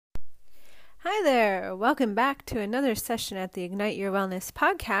Hi there. Welcome back to another session at the Ignite Your Wellness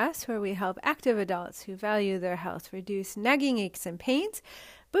podcast, where we help active adults who value their health reduce nagging aches and pains,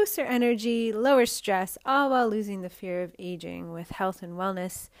 boost their energy, lower stress, all while losing the fear of aging with health and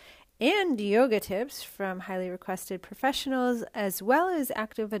wellness and yoga tips from highly requested professionals, as well as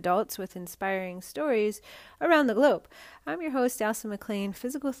active adults with inspiring stories around the globe. I'm your host, Elsa McLean,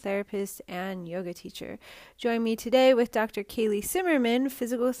 physical therapist and yoga teacher. Join me today with Dr. Kaylee Simmerman,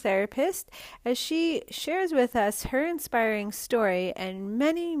 physical therapist, as she shares with us her inspiring story and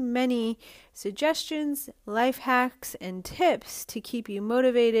many suggestions, life hacks, and tips to keep you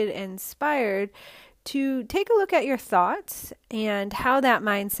motivated and inspired to take a look at your thoughts and how that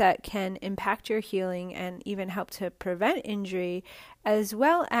mindset can impact your healing and even help to prevent injury, as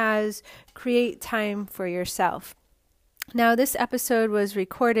well as create time for yourself. Now, this episode was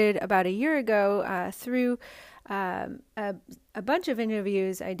recorded about a year ago through a bunch of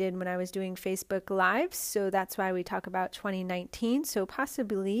interviews I did when I was doing Facebook Lives, so that's why we talk about 2019. So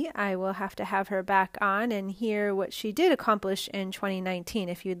possibly I will have to have her back on and hear what she did accomplish in 2019.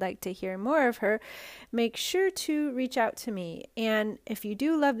 If you'd like to hear more of her, make sure to reach out to me. And if you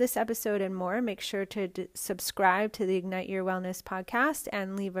do love this episode and more, make sure to subscribe to the Ignite Your Wellness podcast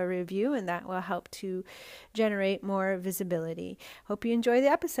and leave a review, and that will help to generate more visibility. Hope you enjoy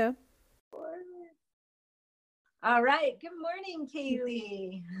the episode. All right. Good morning,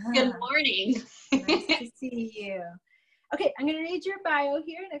 Kaylee. Good morning. Nice to see you. Okay, I'm going to read your bio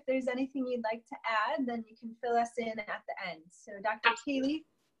here, and if there's anything you'd like to add, then you can fill us in at the end. So Dr. Kaylee,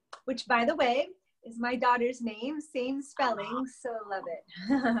 which, by the way, is my daughter's name, same spelling, so love it.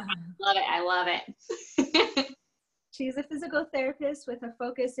 I love it. She's a physical therapist with a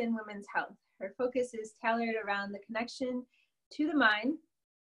focus in women's health. Her focus is tailored around the connection to the mind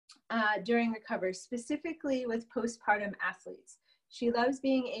during recovery, specifically with postpartum athletes. She loves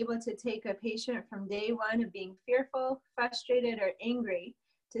being able to take a patient from day one of being fearful, frustrated, or angry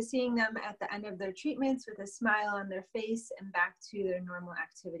to seeing them at the end of their treatments with a smile on their face and back to their normal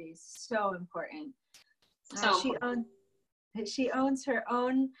activities. So important. She owns her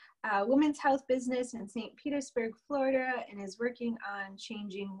own women's health business in St. Petersburg, Florida, and is working on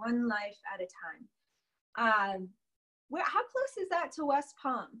changing one life at a time. How close is that to West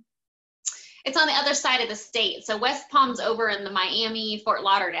Palm? It's on the other side of the state. So West Palm's over in the Miami, Fort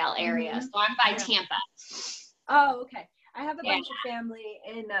Lauderdale area. So I'm by Tampa. Oh, okay. I have a bunch of family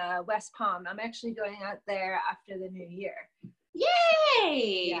in West Palm. I'm actually going out there after the new year.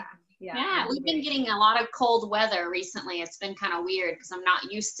 Yay! Yeah, we've been getting a lot of cold weather recently. It's been kind of weird because I'm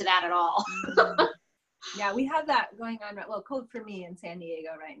not used to that at all. Yeah, we have that going on. Well, cold for me in San Diego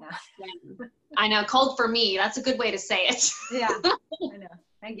right now. Yeah. I know, cold for me. That's a good way to say it. Yeah, I know.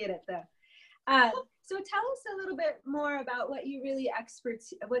 I get it though. So tell us a little bit more about what you really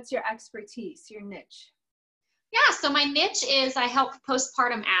what's your expertise, your niche? Yeah, so my niche is I help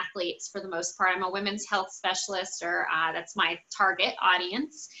postpartum athletes for the most part. I'm a women's health specialist, or that's my target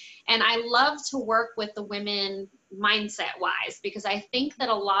audience. And I love to work with the women mindset-wise, because I think that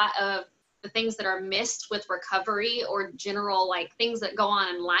a lot of the things that are missed with recovery or general like things that go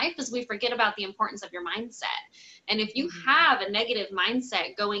on in life is we forget about the importance of your mindset. And if you have a negative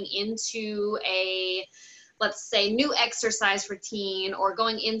mindset going into a, let's say, new exercise routine, or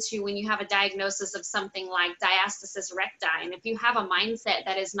going into when you have a diagnosis of something like diastasis recti, and if you have a mindset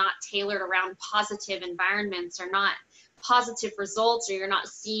that is not tailored around positive environments or not positive results, or you're not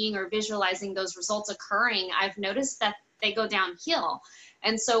seeing or visualizing those results occurring, I've noticed that they go downhill.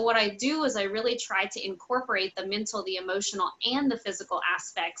 And so what I do is I really try to incorporate the mental, the emotional, and the physical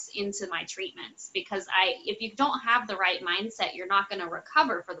aspects into my treatments, because if you don't have the right mindset, you're not going to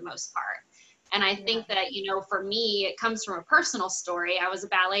recover for the most part. And I think that, for me, it comes from a personal story. I was a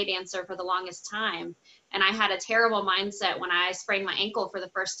ballet dancer for the longest time, and I had a terrible mindset when I sprained my ankle for the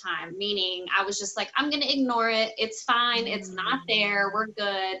first time, meaning I was just like, I'm going to ignore it. It's fine. It's not there. We're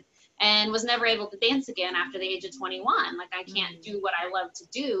good. And was never able to dance again after the age of 21. Like, I can't do what I love to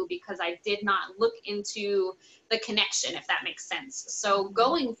do because I did not look into the connection, if that makes sense. So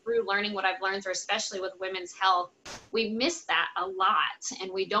going through learning what I've learned, or especially with women's health, we miss that a lot,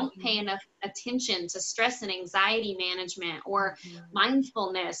 and we don't pay enough attention to stress and anxiety management, or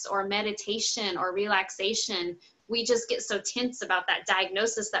mindfulness, or meditation, or relaxation. We just get so tense about that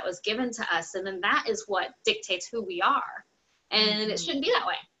diagnosis that was given to us, and then that is what dictates who we are. And it shouldn't be that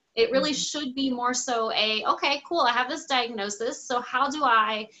way. It really should be more so okay, cool, I have this diagnosis, so how am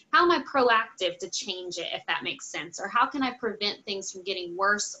I proactive to change it, if that makes sense? Or how can I prevent things from getting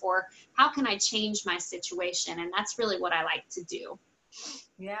worse? Or how can I change my situation? And that's really what I like to do.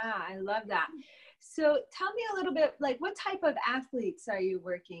 Yeah, I love that. So tell me a little bit, like, what type of athletes are you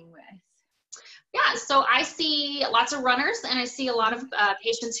working with? Yeah, so I see lots of runners, and I see a lot of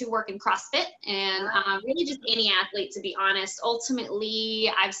patients who work in CrossFit, and really just any athlete, to be honest.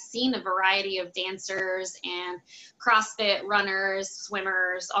 Ultimately, I've seen a variety of dancers and CrossFit runners,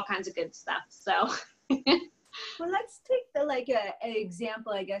 swimmers, all kinds of good stuff. So, well, let's take an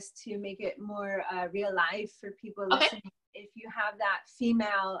example, I guess, to make it more real life for people okay. listening. If you have that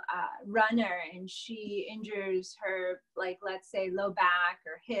female runner and she injures her, like, let's say, low back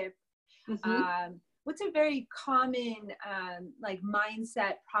or hip, what's a very common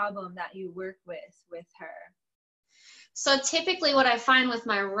mindset problem that you work with her? So typically what I find with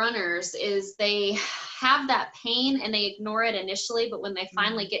my runners is they have that pain and they ignore it initially, but when they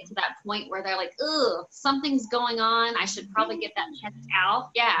finally get to that point where they're like, ugh, something's going on, I should probably get that checked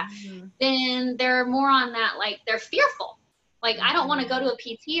out. Yeah. Then they're more on that, like, they're fearful. Like, I don't want to go to a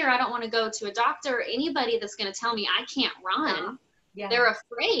PT, or I don't want to go to a doctor or anybody that's going to tell me I can't run. Yeah. They're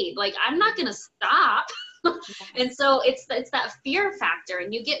afraid, like, I'm not going to stop. And so it's that fear factor,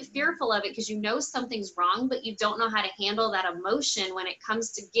 and you get fearful of it because you know something's wrong, but you don't know how to handle that emotion when it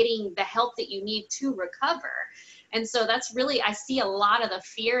comes to getting the help that you need to recover. And so that's really, I see a lot of the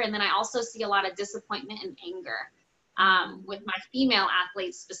fear, and then I also see a lot of disappointment and anger with my female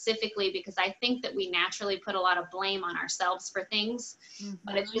athletes specifically, because I think that we naturally put a lot of blame on ourselves for things,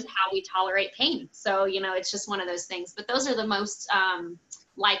 but it's just how we tolerate pain. So, you know, it's just one of those things. But those are the most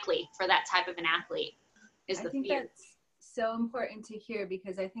likely for that type of an athlete. I think that's so important to hear,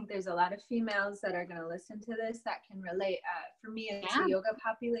 because I think there's a lot of females that are going to listen to this that can relate. For me, it's a yoga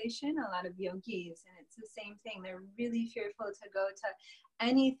population, a lot of yogis, and it's the same thing. They're really fearful to go to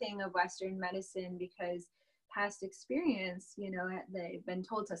anything of Western medicine because past experience, you know, they've been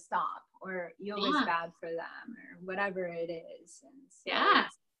told to stop, or yoga's bad for them, or whatever it is. And so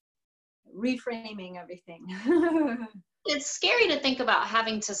reframing everything. It's scary to think about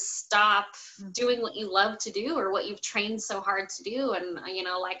having to stop doing what you love to do or what you've trained so hard to do. And, you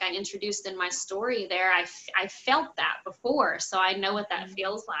know, like I introduced in my story there, I felt that before. So I know what that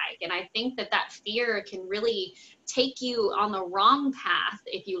feels like. And I think that fear can really take you on the wrong path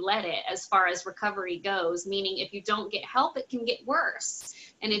if you let it, as far as recovery goes, meaning if you don't get help, it can get worse.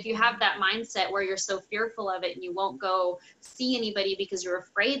 And if you have that mindset where you're so fearful of it and you won't go see anybody because you're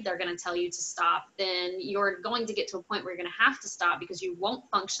afraid they're going to tell you to stop, then you're going to get to a point where you're going to have to stop because you won't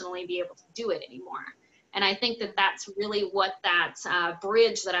functionally be able to do it anymore. And I think that that's really what that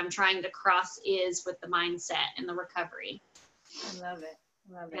bridge that I'm trying to cross is with the mindset and the recovery. I love it.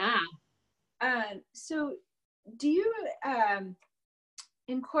 Love it. Yeah. So do you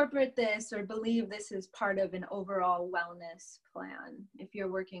incorporate this or believe this is part of an overall wellness plan if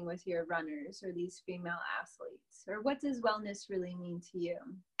you're working with your runners or these female athletes? Or what does wellness really mean to you?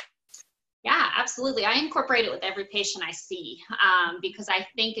 Yeah, absolutely. I incorporate it with every patient I see because I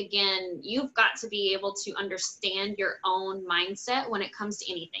think, again, you've got to be able to understand your own mindset when it comes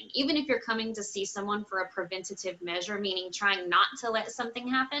to anything. Even if you're coming to see someone for a preventative measure, meaning trying not to let something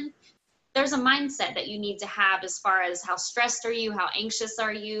happen, there's a mindset that you need to have as far as how stressed are you, how anxious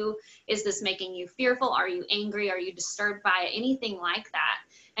are you, is this making you fearful, are you angry, are you disturbed by it, anything like that.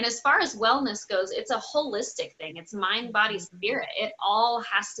 And as far as wellness goes, it's a holistic thing. It's mind, body, spirit. It all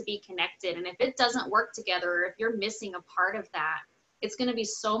has to be connected. And if it doesn't work together, or if you're missing a part of that, it's going to be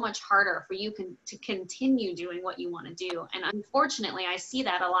so much harder for you to continue doing what you want to do. And unfortunately, I see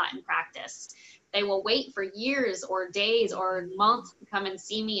that a lot in practice. They will wait for years or days or months to come and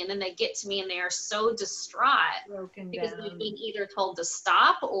see me, and then they get to me and they are so distraught because they've been either told to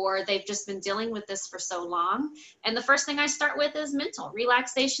stop or they've just been dealing with this for so long. And the first thing I start with is mental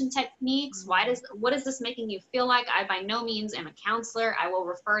relaxation techniques. What is this making you feel like? I by no means am a counselor. I will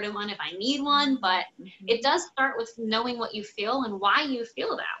refer to one if I need one, but it does start with knowing what you feel and why you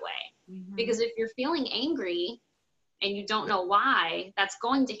feel that way. Because if you're feeling angry and you don't know why, that's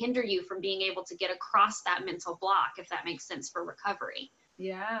going to hinder you from being able to get across that mental block, if that makes sense for recovery.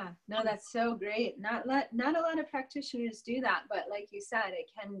 Yeah, no, that's so great. Not a lot of practitioners do that, but like you said, it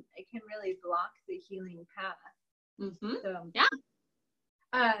can really block the healing path. So,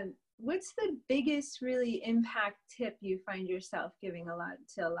 yeah. What's the biggest really impact tip you find yourself giving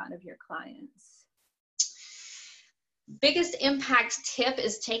to a lot of your clients? Biggest impact tip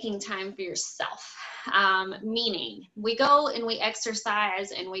is taking time for yourself. Meaning we go and we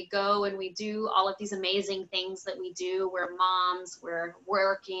exercise and we go and we do all of these amazing things that we do. We're moms, we're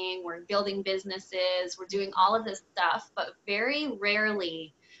working, we're building businesses, we're doing all of this stuff, but very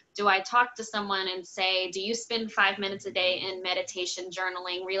rarely do I talk to someone and say, do you spend 5 minutes a day in meditation,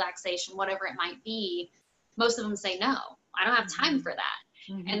 journaling, relaxation, whatever it might be? Most of them say, no, I don't have time for that.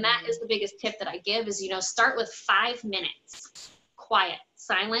 And that is the biggest tip that I give is, start with 5 minutes quiet.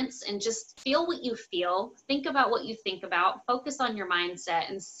 silence and just feel what you feel, think about what you think about, focus on your mindset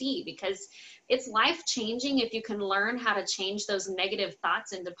and see, because it's life changing if you can learn how to change those negative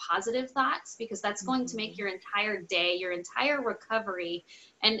thoughts into positive thoughts, because that's going to make your entire day, your entire recovery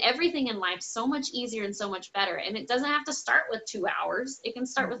and everything in life so much easier and so much better. And it doesn't have to start with 2 hours. It can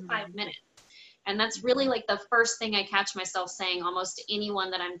start with 5 minutes. And that's really like the first thing I catch myself saying almost to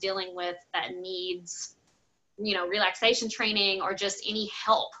anyone that I'm dealing with that needs, you know, relaxation training or just any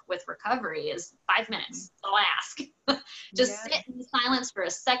help with recovery is 5 minutes. That's all I ask. Just sit in silence for a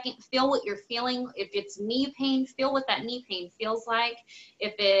second, feel what you're feeling. If it's knee pain, feel what that knee pain feels like.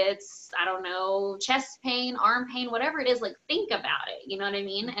 If it's, I don't know, chest pain, arm pain, whatever it is, like think about it, you know what I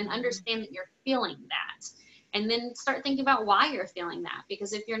mean? And understand that you're feeling that. And then start thinking about why you're feeling that.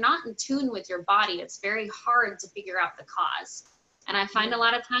 Because if you're not in tune with your body, it's very hard to figure out the cause. And I find a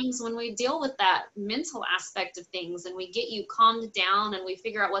lot of times when we deal with that mental aspect of things and we get you calmed down and we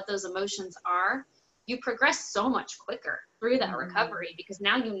figure out what those emotions are, you progress so much quicker through that recovery, because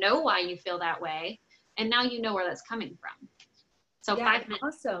now you know why you feel that way and now you know where that's coming from. So 5 minutes.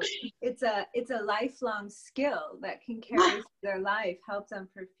 Also, it's a lifelong skill that can carry through their life, help them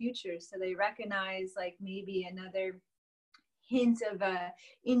for future. So they recognize like maybe another hint of a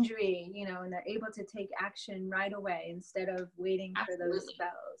injury, you know, and they're able to take action right away instead of waiting for those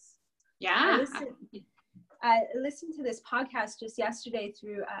spells. Yeah. I listened to this podcast just yesterday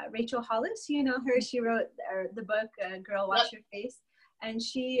through Rachel Hollis. You know her. She wrote the book, Girl, Watch Your Face. And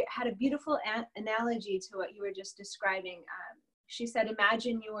she had a beautiful analogy to what you were just describing. She said,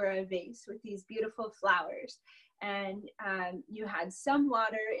 imagine you were a vase with these beautiful flowers, and you had some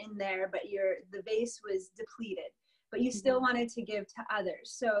water in there, but the vase was depleted, but you still wanted to give to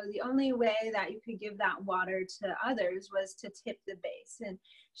others. So the only way that you could give that water to others was to tip the vase. And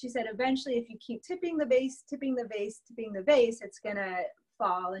she said, eventually, if you keep tipping the vase, it's going to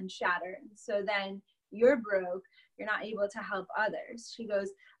fall and shatter. And so then you're broke. You're not able to help others. She goes,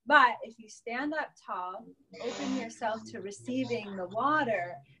 but if you stand up tall, open yourself to receiving the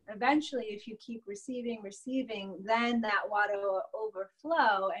water, eventually, if you keep receiving, then that water will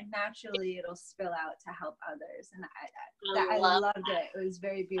overflow and naturally it'll spill out to help others. And I loved it. It was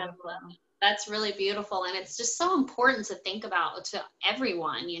very beautiful. That's really beautiful. And it's just so important to think about to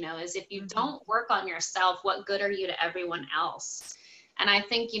everyone, you know, is if you don't work on yourself, what good are you to everyone else? And I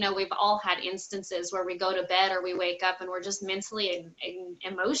think, you know, we've all had instances where we go to bed or we wake up and we're just mentally and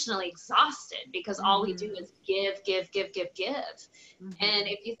emotionally exhausted because all we do is give. And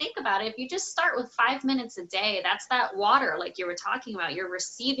if you think about it, if you just start with 5 minutes a day, that's that water, like you were talking about, you're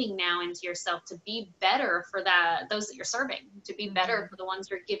receiving now into yourself to be better for those that you're serving, to be better for the ones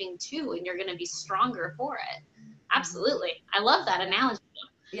you're giving to, and you're going to be stronger for it. Absolutely. I love that analogy.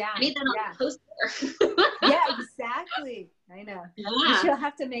 Yeah. I need that on the poster. Yeah, exactly. I know. Yeah. She'll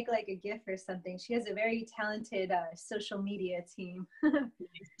have to make like a GIF or something. She has a very talented social media team.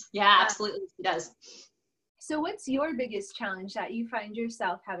 Yeah, absolutely. She does. So what's your biggest challenge that you find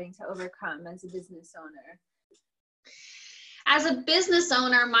yourself having to overcome as a business owner? As a business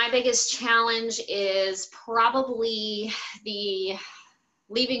owner, my biggest challenge is probably the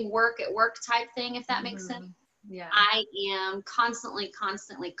leaving work at work type thing, if that makes sense. Yeah. I am constantly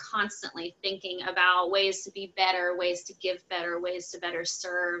thinking about ways to be better, ways to give better, ways to better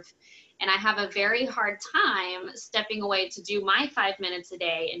serve. And I have a very hard time stepping away to do my 5 minutes a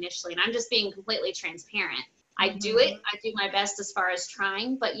day initially. And I'm just being completely transparent. I do it. I do my best as far as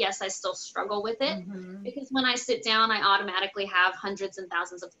trying, but yes, I still struggle with it because when I sit down, I automatically have hundreds and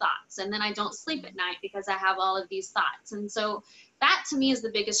thousands of thoughts. And then I don't sleep at night because I have all of these thoughts. And so that to me is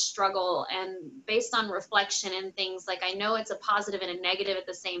the biggest struggle. And based on reflection and things, like I know it's a positive and a negative at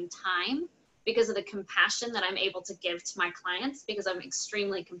the same time because of the compassion that I'm able to give to my clients, because I'm an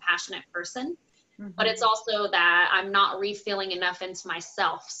extremely compassionate person. But it's also that I'm not refilling enough into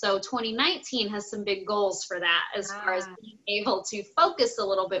myself. So 2019 has some big goals for that as far as being able to focus a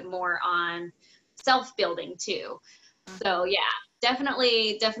little bit more on self-building too. So yeah,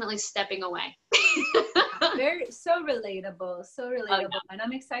 definitely stepping away. So relatable. Oh, yeah. And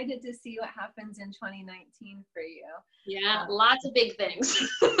I'm excited to see what happens in 2019 for you. Yeah, lots of big things.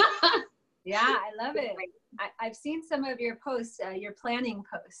 Yeah, I love it. I've seen some of your posts, your planning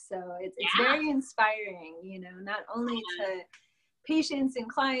posts. So it's very inspiring, you know, not only to patients and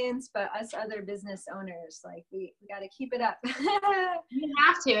clients, but us other business owners. Like we got to keep it up. You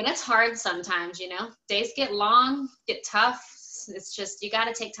have to. And it's hard sometimes, you know, days get long, get tough. It's just, you got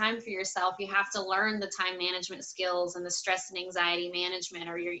to take time for yourself. You have to learn the time management skills and the stress and anxiety management,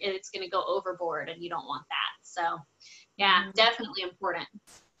 or it's going to go overboard and you don't want that. So yeah, definitely important.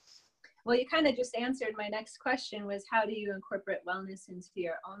 Well, you kind of just answered my next question, was how do you incorporate wellness into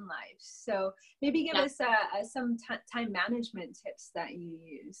your own life? So maybe give us some time management tips that you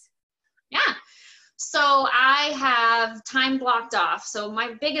use. Yeah. So I have time blocked off. So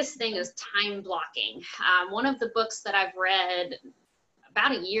my biggest thing is time blocking. One of the books that I've read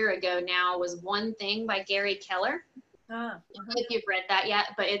about a year ago now was One Thing by Gary Keller. I don't know if you've read that yet,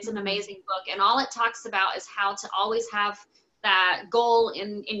 but it's an amazing book. And all it talks about is how to always have that goal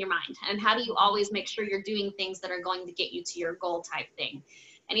in your mind, and how do you always make sure you're doing things that are going to get you to your goal type thing.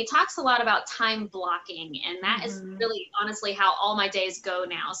 And he talks a lot about time blocking, and that is really honestly how all my days go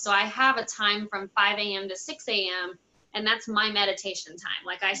now. So I have a time from 5 a.m. to 6 a.m. and that's my meditation time.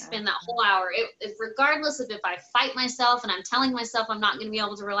 Like I spend that whole hour, regardless of if I fight myself and I'm telling myself I'm not going to be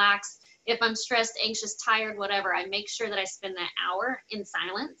able to relax, if I'm stressed, anxious, tired, whatever, I make sure that I spend that hour in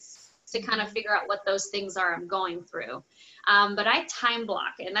silence to kind of figure out what those things are I'm going through. But I time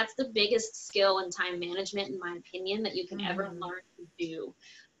block, and that's the biggest skill in time management, in my opinion, that you can ever learn to do.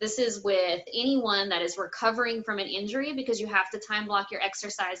 This is with anyone that is recovering from an injury, because you have to time block your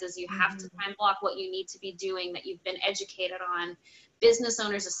exercises. You have to time block what you need to be doing that you've been educated on. Business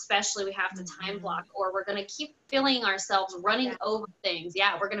owners especially, we have to time block, or we're going to keep feeling ourselves running over things.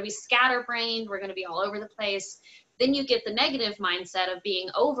 Yeah, we're going to be scatterbrained. We're going to be all over the place. Then you get the negative mindset of being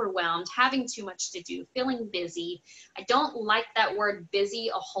overwhelmed, having too much to do, feeling busy. I don't like that word busy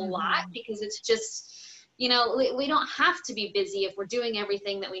a whole lot, because it's just, you know, we don't have to be busy if we're doing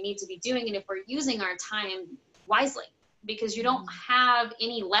everything that we need to be doing, and if we're using our time wisely, because you don't have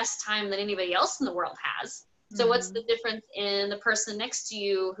any less time than anybody else in the world has. So what's the difference in the person next to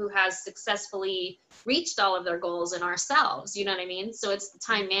you who has successfully reached all of their goals and ourselves? You know what I mean? So it's the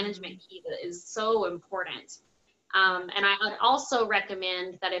time management key that is so important. And I would also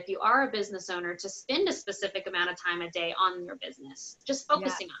recommend that if you are a business owner, to spend a specific amount of time a day on your business, just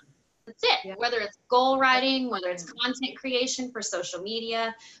focusing on it. That's it. Whether it's goal writing, whether it's content creation for social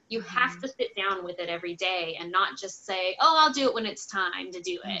media, you have to sit down with it every day and not just say, oh, I'll do it when it's time to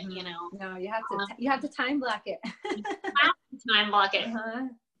do it. You know, no, you have to time block it. You have to time block it.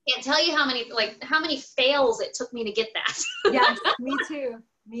 Can't tell you how many fails it took me to get that. Yes, me too.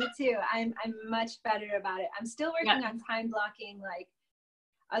 Me too. I'm much better about it. I'm still working on time blocking like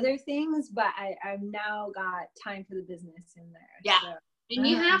other things, but I've now got time for the business in there. Yeah. So. And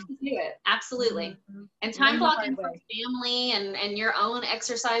you have to do it. Absolutely. And time blocking for family and your own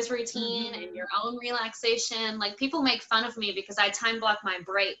exercise routine and your own relaxation. Like, people make fun of me because I time block my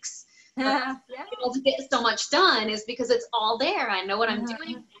breaks. Able to get so much done is because it's all there. I know what I'm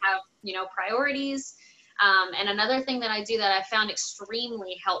doing. I have, you know, priorities. And another thing that I do that I found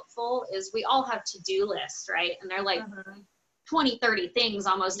extremely helpful is we all have to-do lists, right? And they're like 20, 30 things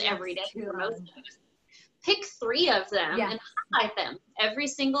almost every day for most of us. Pick 3 of them and highlight them every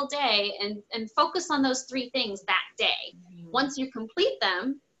single day and focus on those 3 things that day. Once you complete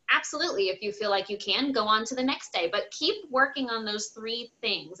them, absolutely, if you feel like you can, go on to the next day. But keep working on those 3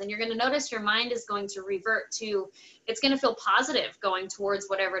 things. And you're going to notice your mind is going to revert to, it's going to feel positive going towards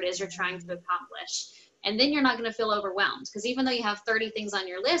whatever it is you're trying to accomplish. And then you're not going to feel overwhelmed, because even though you have 30 things on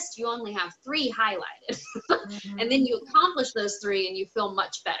your list, you only have 3 highlighted. And then you accomplish those 3 and you feel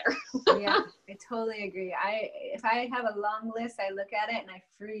much better. Yeah, I totally agree. If I have a long list, I look at it and I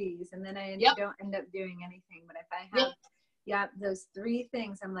freeze, and then I don't end up doing anything. But if I have those 3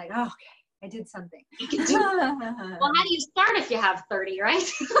 things, I'm like, oh, okay, I did something. Well, how do you start if you have 30, right?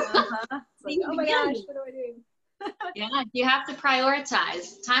 It's like, oh my gosh, what do I do? Yeah, you have to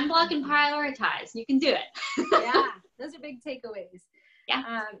prioritize. Time block and prioritize. You can do it. Yeah, those are big takeaways.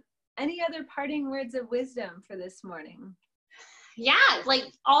 Yeah. Any other parting words of wisdom for this morning? Yeah, like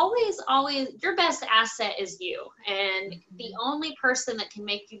always, your best asset is you. And the only person that can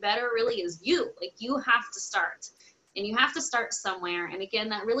make you better really is you. Like, you have to start. And you have to start somewhere. And again,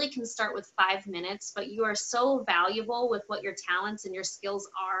 that really can start with 5 minutes, but you are so valuable with what your talents and your skills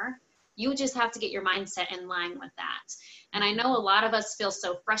are. You just have to get your mindset in line with that. And I know a lot of us feel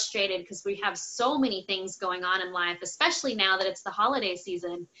so frustrated because we have so many things going on in life, especially now that it's the holiday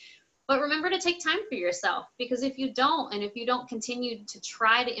season. But remember to take time for yourself, because if you don't, and if you don't continue to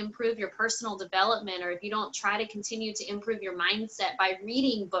try to improve your personal development, or if you don't try to continue to improve your mindset by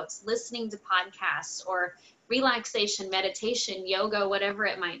reading books, listening to podcasts, or relaxation, meditation, yoga, whatever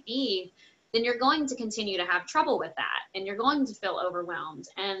it might be, then you're going to continue to have trouble with that, and you're going to feel overwhelmed.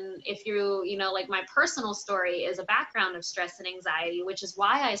 And if you know, like, my personal story is a background of stress and anxiety, which is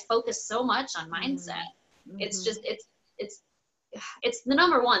why I focus so much on mindset. It's just, it's it's the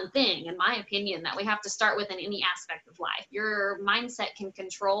number one thing, in my opinion, that we have to start with in any aspect of life. Your mindset can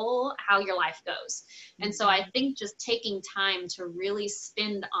control how your life goes. And so I think just taking time to really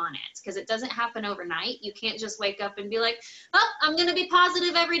spend on it, because it doesn't happen overnight. You can't just wake up and be like, oh, I'm going to be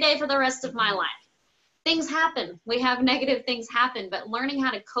positive every day for the rest of my life. Things happen. We have negative things happen, but learning how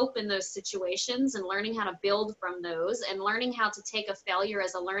to cope in those situations and learning how to build from those and learning how to take a failure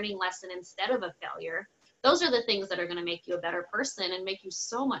as a learning lesson instead of a failure, those are the things that are going to make you a better person and make you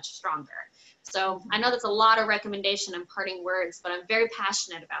so much stronger. So I know that's a lot of recommendation and parting words, but I'm very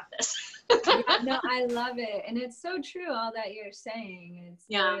passionate about this. No, I love it. And it's so true, all that you're saying.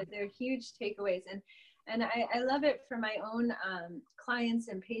 They're huge takeaways. And I love it for my own clients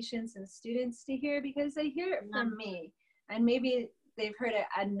and patients and students to hear, because they hear it from me. And maybe they've heard it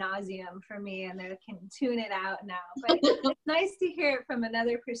ad nauseum from me and they can tune it out now. But it's nice to hear it from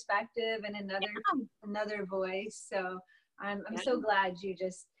another perspective and another voice. So I'm so glad you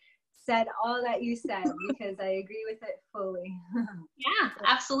just said all that you said, because I agree with it fully. Yeah,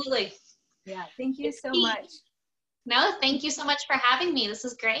 absolutely. Yeah, thank you so much. No, thank you so much for having me. This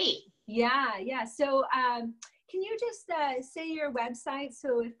is great. Yeah. So can you just say your website,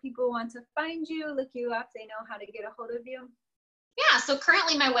 so if people want to find you, look you up, they know how to get a hold of you? Yeah, so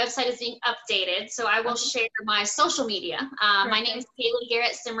currently my website is being updated, so I will share my social media. My name is Kaylee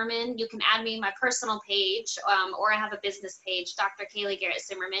Garrett Zimmerman. You can add me in my personal page, or I have a business page, Dr. Kaylee Garrett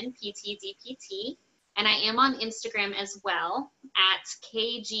Zimmerman, PTDPT. And I am on Instagram as well at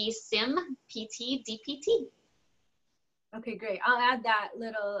KGSimPTDPT. Okay, great. I'll add that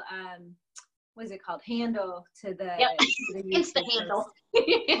little, what's it called, handle to the, it's the handle.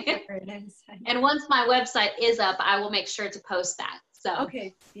 And once my website is up, I will make sure to post that. So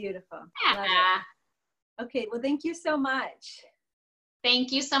okay, beautiful. Yeah. Love it. Okay, well, thank you so much.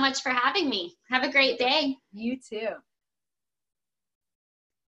 Thank you so much for having me. Have a great day. You too.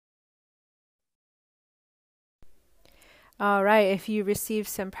 All right, if you received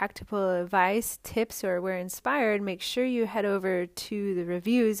some practical advice, tips, or were inspired, make sure you head over to the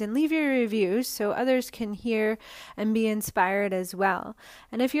reviews and leave your reviews so others can hear and be inspired as well.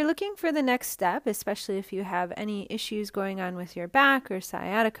 And if you're looking for the next step, especially if you have any issues going on with your back or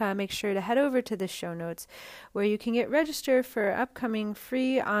sciatica, make sure to head over to the show notes where you can get registered for upcoming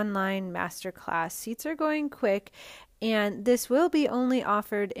free online masterclass. Seats are going quick, and this will be only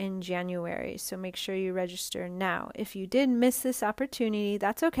offered in January, so make sure you register now. If you did miss this opportunity,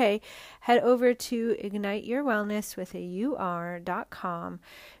 that's okay. Head over to igniteyourwellness.com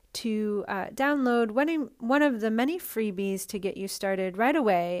to download one of the many freebies to get you started right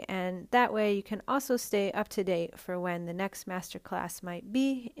away, and that way you can also stay up to date for when the next masterclass might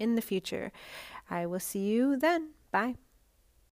be in the future. I will see you then. Bye.